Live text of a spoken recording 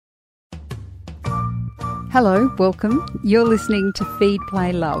Hello, welcome. You're listening to Feed,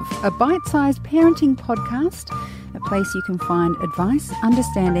 Play, Love, a bite-sized parenting podcast, a place you can find advice,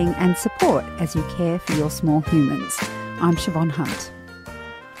 understanding and support as you care for your small humans. I'm Siobhan Hunt.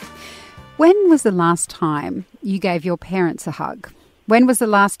 When was the last time you gave your parents a hug? When was the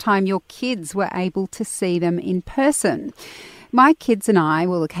last time your kids were able to see them in person? My kids and I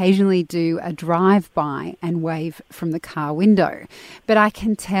will occasionally do a drive-by and wave from the car window, but I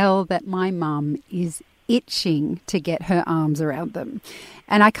can tell that my mum is itching to get her arms around them,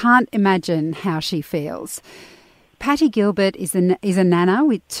 and I can't imagine how she feels. Patty Gilbert is a nana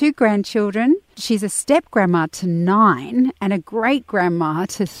with 2 grandchildren. She's a step-grandma to 9 and a great-grandma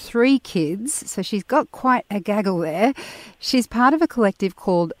to 3 kids, so she's got quite a gaggle there. She's part of a collective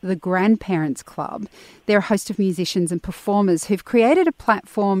called the Grandparents Club. They're a host of musicians and performers who've created a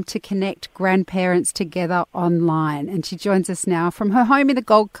platform to connect grandparents together online, and she joins us now from her home in the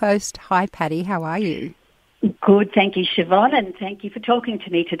Gold Coast. Hi, Patty. How are you? Good, thank you, Siobhan, and thank you for talking to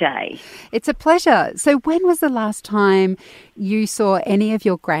me today. It's a pleasure. So when was the last time you saw any of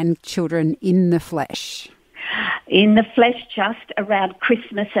your grandchildren in the flesh? In the flesh, just around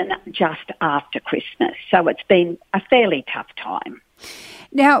Christmas and just after Christmas. So it's been a fairly tough time.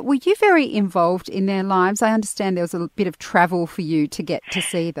 Now, were you very involved in their lives? I understand there was a bit of travel for you to get to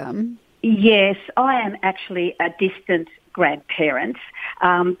see them. Yes, I am actually a distant grandparent,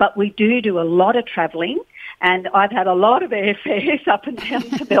 but we do a lot of travelling. And I've had a lot of airfares up and down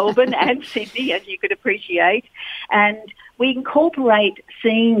to Melbourne and Sydney, as you could appreciate. And we incorporate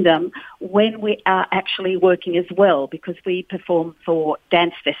seeing them when we are actually working as well, because we perform for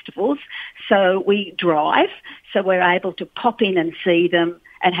dance festivals. So we drive, so we're able to pop in and see them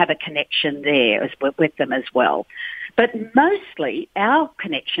and have a connection there with them as well. But mostly our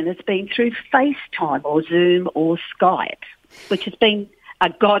connection has been through FaceTime or Zoom or Skype, which has been a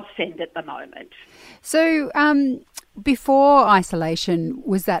godsend at the moment. So before isolation,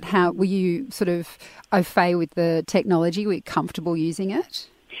 was that how, were you sort of au fait with the technology? Were you comfortable using it?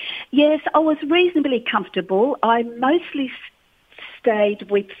 Yes, I was reasonably comfortable. I mostly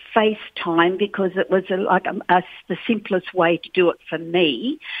stayed with FaceTime because it was the simplest way to do it for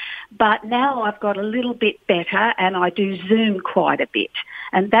me. But now I've got a little bit better and I do Zoom quite a bit.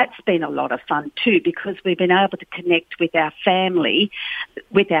 And that's been a lot of fun too, because we've been able to connect with our family,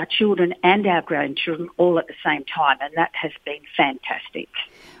 with our children and our grandchildren all at the same time. And that has been fantastic.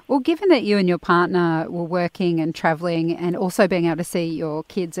 Well, given that you and your partner were working and travelling and also being able to see your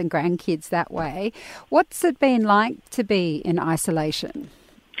kids and grandkids that way, what's it been like to be in isolation?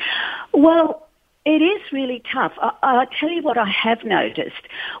 Well, it is really tough. I'll tell you what I have noticed.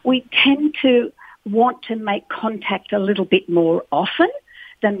 We tend to want to make contact a little bit more often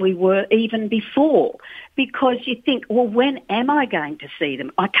than we were even before, because you think, well, when am I going to see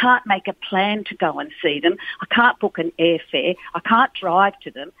them? I can't make a plan to go and see them. I can't book an airfare. I can't drive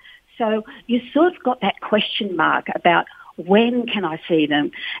to them. So you sort of got that question mark about when can I see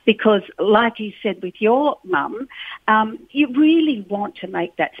them? Because like you said with your mum, you really want to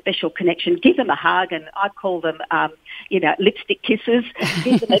make that special connection. Give them a hug, and I call them, lipstick kisses.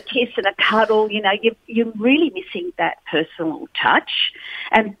 Give them a kiss and a cuddle. You're really missing that personal touch.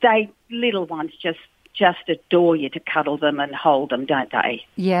 And little ones just adore you to cuddle them and hold them, don't they?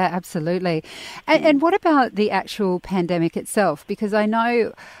 Yeah, absolutely. And what about the actual pandemic itself? Because I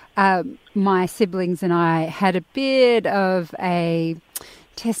know my siblings and I had a bit of a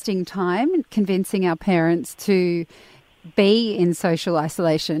testing time convincing our parents to be in social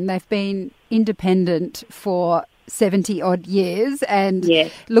isolation. They've been independent for 70-odd years and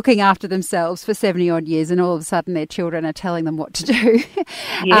looking after themselves for 70-odd years, and all of a sudden their children are telling them what to do,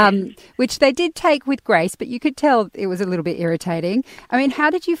 which they did take with grace, but you could tell it was a little bit irritating. I mean, how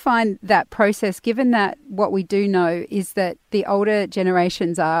did you find that process, given that what we do know is that the older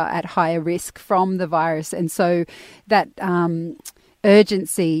generations are at higher risk from the virus, and so that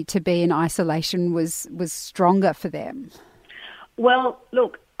urgency to be in isolation was stronger for them? Well,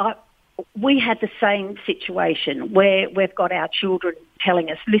 look, we had the same situation where we've got our children telling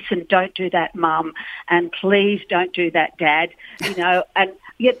us, listen, don't do that, Mum, and please don't do that, Dad, and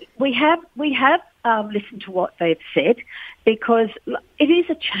yet we have listened to what they've said, because it is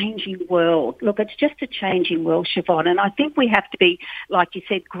a changing world. Look, it's just a changing world, Siobhan, and I think we have to be, like you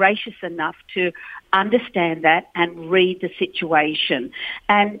said, gracious enough to understand that and read the situation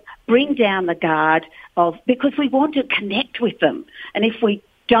and bring down the guard because we want to connect with them. And if we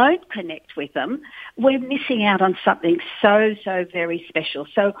don't connect with them, we're missing out on something so very special.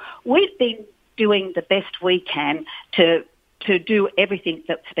 So we've been doing the best we can to to do everything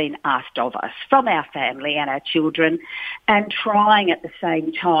that's been asked of us from our family and our children, and trying at the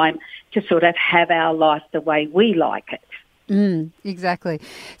same time to sort of have our life the way we like it. Exactly.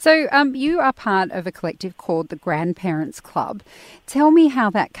 So you are part of a collective called the Grandparents Club. Tell me how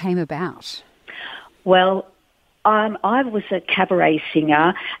that came about. Well, I was a cabaret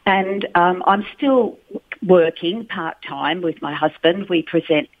singer, and I'm still working part-time with my husband. We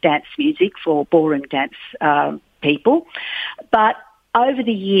present dance music for ballroom dance people. But over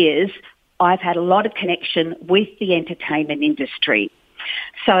the years, I've had a lot of connection with the entertainment industry.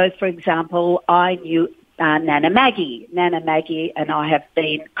 So, for example, I knew Nana Maggie. Nana Maggie and I have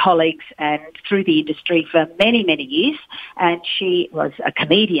been colleagues and through the industry for many, many years, and she was a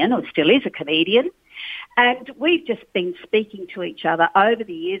comedian, or still is a comedian. And we've just been speaking to each other over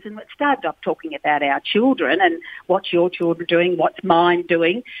the years, and it started off talking about our children and what's your children doing, what's mine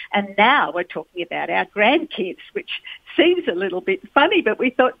doing, and now we're talking about our grandkids, which seems a little bit funny, but we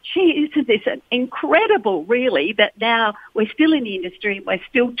thought, gee, isn't this incredible, really, that now we're still in the industry and we're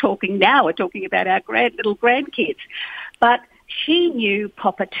still talking now, we're talking about our little grandkids. But she knew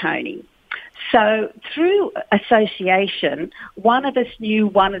Papa Tony. So through association, one of us knew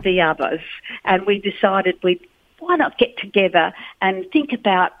one of the others, and we decided why not get together and think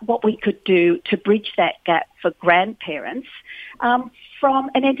about what we could do to bridge that gap for grandparents from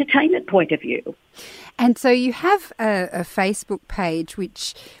an entertainment point of view. And so you have a Facebook page,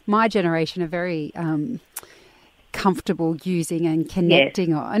 which my generation are very comfortable using and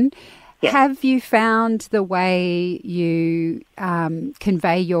connecting on. Yes. Have you found the way you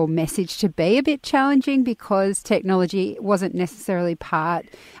convey your message to be a bit challenging because technology wasn't necessarily part?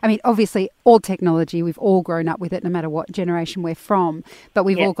 I mean, obviously, all technology, we've all grown up with it no matter what generation we're from, but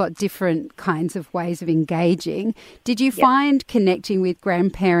we've all got different kinds of ways of engaging. Did you find connecting with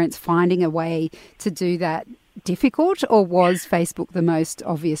grandparents, finding a way to do that difficult, or was Facebook the most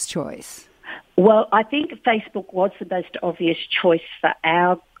obvious choice? Well, I think Facebook was the most obvious choice for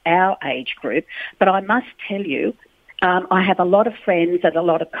our age group, but I must tell you, I have a lot of friends and a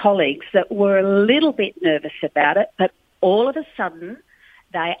lot of colleagues that were a little bit nervous about it, but all of a sudden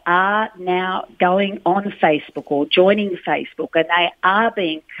they are now going on Facebook or joining Facebook, and they are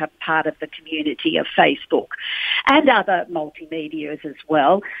being part of the community of Facebook and other multimedias as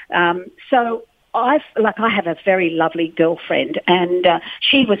well. So I have a very lovely girlfriend, and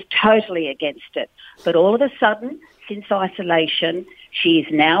she was totally against it. But all of a sudden, since isolation, she is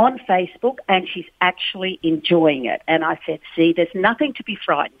now on Facebook and she's actually enjoying it. And I said, see, there's nothing to be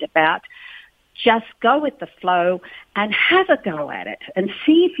frightened about. Just go with the flow and have a go at it and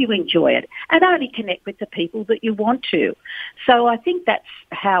see if you enjoy it, and only connect with the people that you want to. So I think that's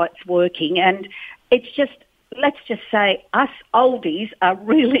how it's working. And it's just, let's just say us oldies are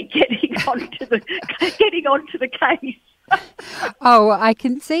really getting onto the case. Oh, I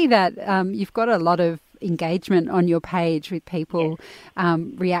can see that. You've got a lot of engagement on your page with people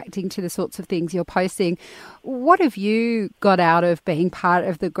reacting to the sorts of things you're posting. What have you got out of being part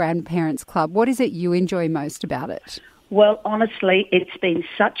of the Grandparents Club? What is it you enjoy most about it? Well, honestly, it's been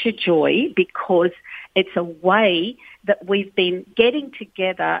such a joy because it's a way that we've been getting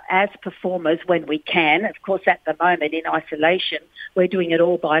together as performers when we can. Of course, at the moment in isolation, we're doing it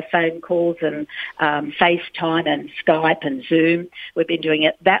all by phone calls and FaceTime and Skype and Zoom. We've been doing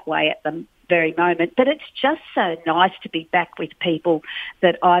it that way at the very moment, but it's just so nice to be back with people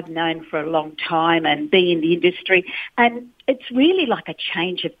that I've known for a long time and be in the industry. And it's really like a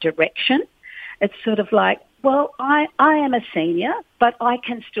change of direction. It's sort of like, well, I am a senior, but I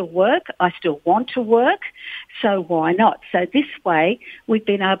can still work. I still want to work, so why not? So this way, we've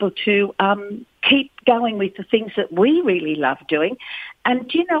been able to keep going with the things that we really love doing. And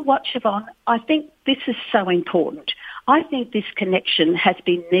do you know what, Siobhan? I think this is so important. I think this connection has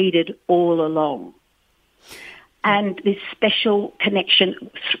been needed all along. And this special connection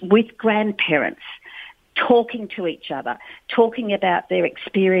with grandparents, talking to each other, talking about their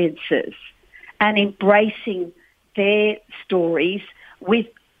experiences, and embracing their stories with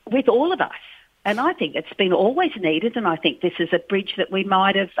all of us. And I think it's been always needed, and I think this is a bridge that we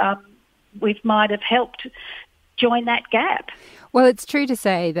might have helped join that gap. Well, it's true to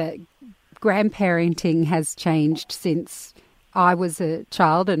say that grandparenting has changed since I was a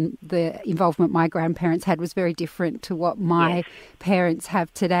child, and the involvement my grandparents had was very different to what my parents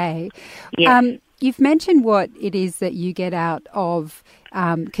have today. Yes. You've mentioned what it is that you get out of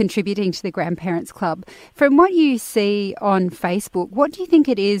contributing to the Grandparents Club. From what you see on Facebook, what do you think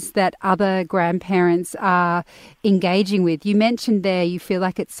it is that other grandparents are engaging with? You mentioned there you feel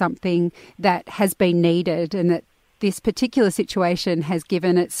like it's something that has been needed, and that this particular situation has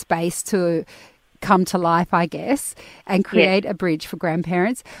given it space to come to life, I guess, and create a bridge for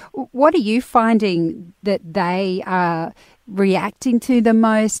grandparents. What are you finding that they are reacting to the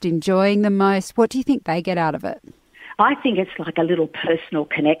most, enjoying the most? What do you think they get out of it? I think it's like a little personal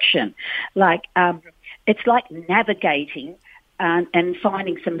connection. Like it's like navigating and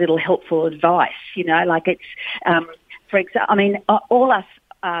finding some little helpful advice, like it's, for example, all us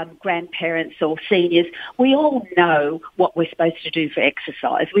grandparents or seniors, we all know what we're supposed to do for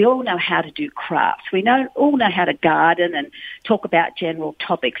exercise. We all know how to do crafts. We all know how to garden and talk about general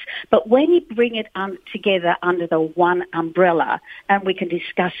topics. But when you bring it together under the one umbrella and we can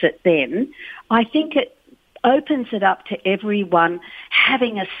discuss it then, I think it opens it up to everyone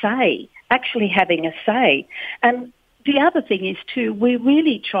having a say, actually having a say. And the other thing is, too, we're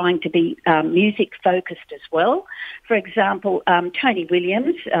really trying to be music-focused as well. For example, Tony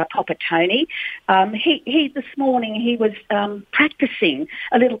Williams, Papa Tony, he this morning he was practising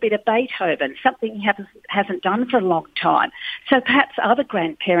a little bit of Beethoven, something he hasn't done for a long time. So perhaps other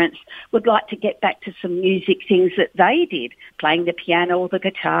grandparents would like to get back to some music things that they did, playing the piano or the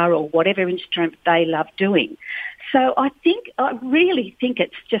guitar or whatever instrument they love doing. So I really think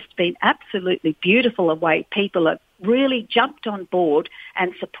it's just been absolutely beautiful the way people have really jumped on board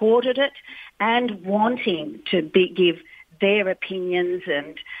and supported it and wanting to give their opinions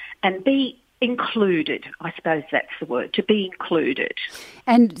and be included. I suppose that's the word, to be included.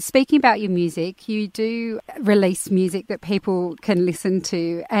 And speaking about your music, you do release music that people can listen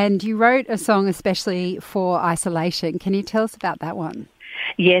to, and you wrote a song especially for isolation. Can you tell us about that one?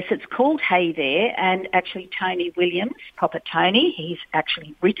 Yes, it's called Hey There, and actually Tony Williams, Papa Tony, he's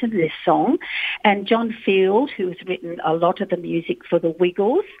actually written this song, and John Field, who has written a lot of the music for the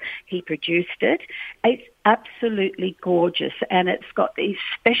Wiggles, he produced it. It's absolutely gorgeous, and it's got these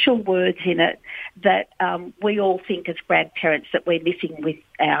special words in it that we all think as grandparents that we're missing with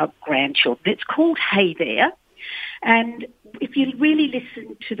our grandchildren. It's called Hey There, and if you really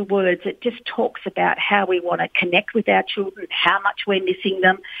listen to the words, it just talks about how we want to connect with our children, how much we're missing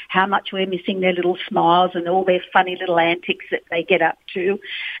them, how much we're missing their little smiles and all their funny little antics that they get up to.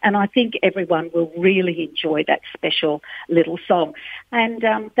 And I think everyone will really enjoy that special little song. And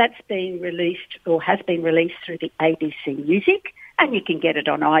that's been released or has been released through the ABC Music. And you can get it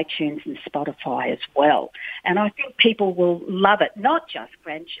on iTunes and Spotify as well. And I think people will love it, not just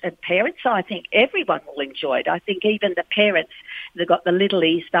parents. I think everyone will enjoy it. I think even the parents that got the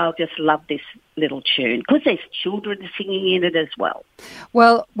littlies, they'll just love this little tune because there's children singing in it as well.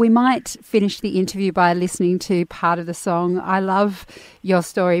 Well, we might finish the interview by listening to part of the song. I love your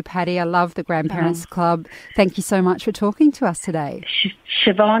story, Patty. I love the Grandparents Club. Thank you so much for talking to us today.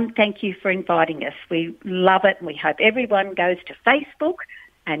 Siobhan, thank you for inviting us. We love it, and we hope everyone goes to Facebook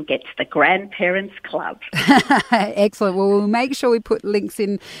and gets the Grandparents Club. Excellent. Well, we'll make sure we put links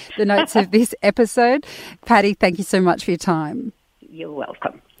in the notes of this episode. Patty, thank you so much for your time. You're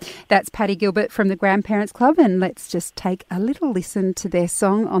welcome. That's Patty Gilbert from the Grandparents Club, and let's just take a little listen to their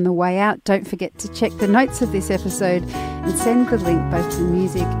song on the way out. Don't forget to check the notes of this episode and send the link both to the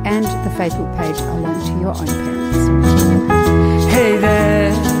music and the Facebook page along to your own parents. Hey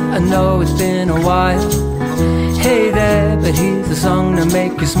there, I know it's been a while. Hey there, but here's a song to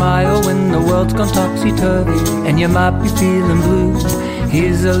make you smile when the world's gone topsy-turvy and you might be feeling blue.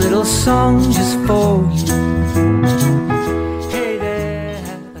 Here's a little song just for you.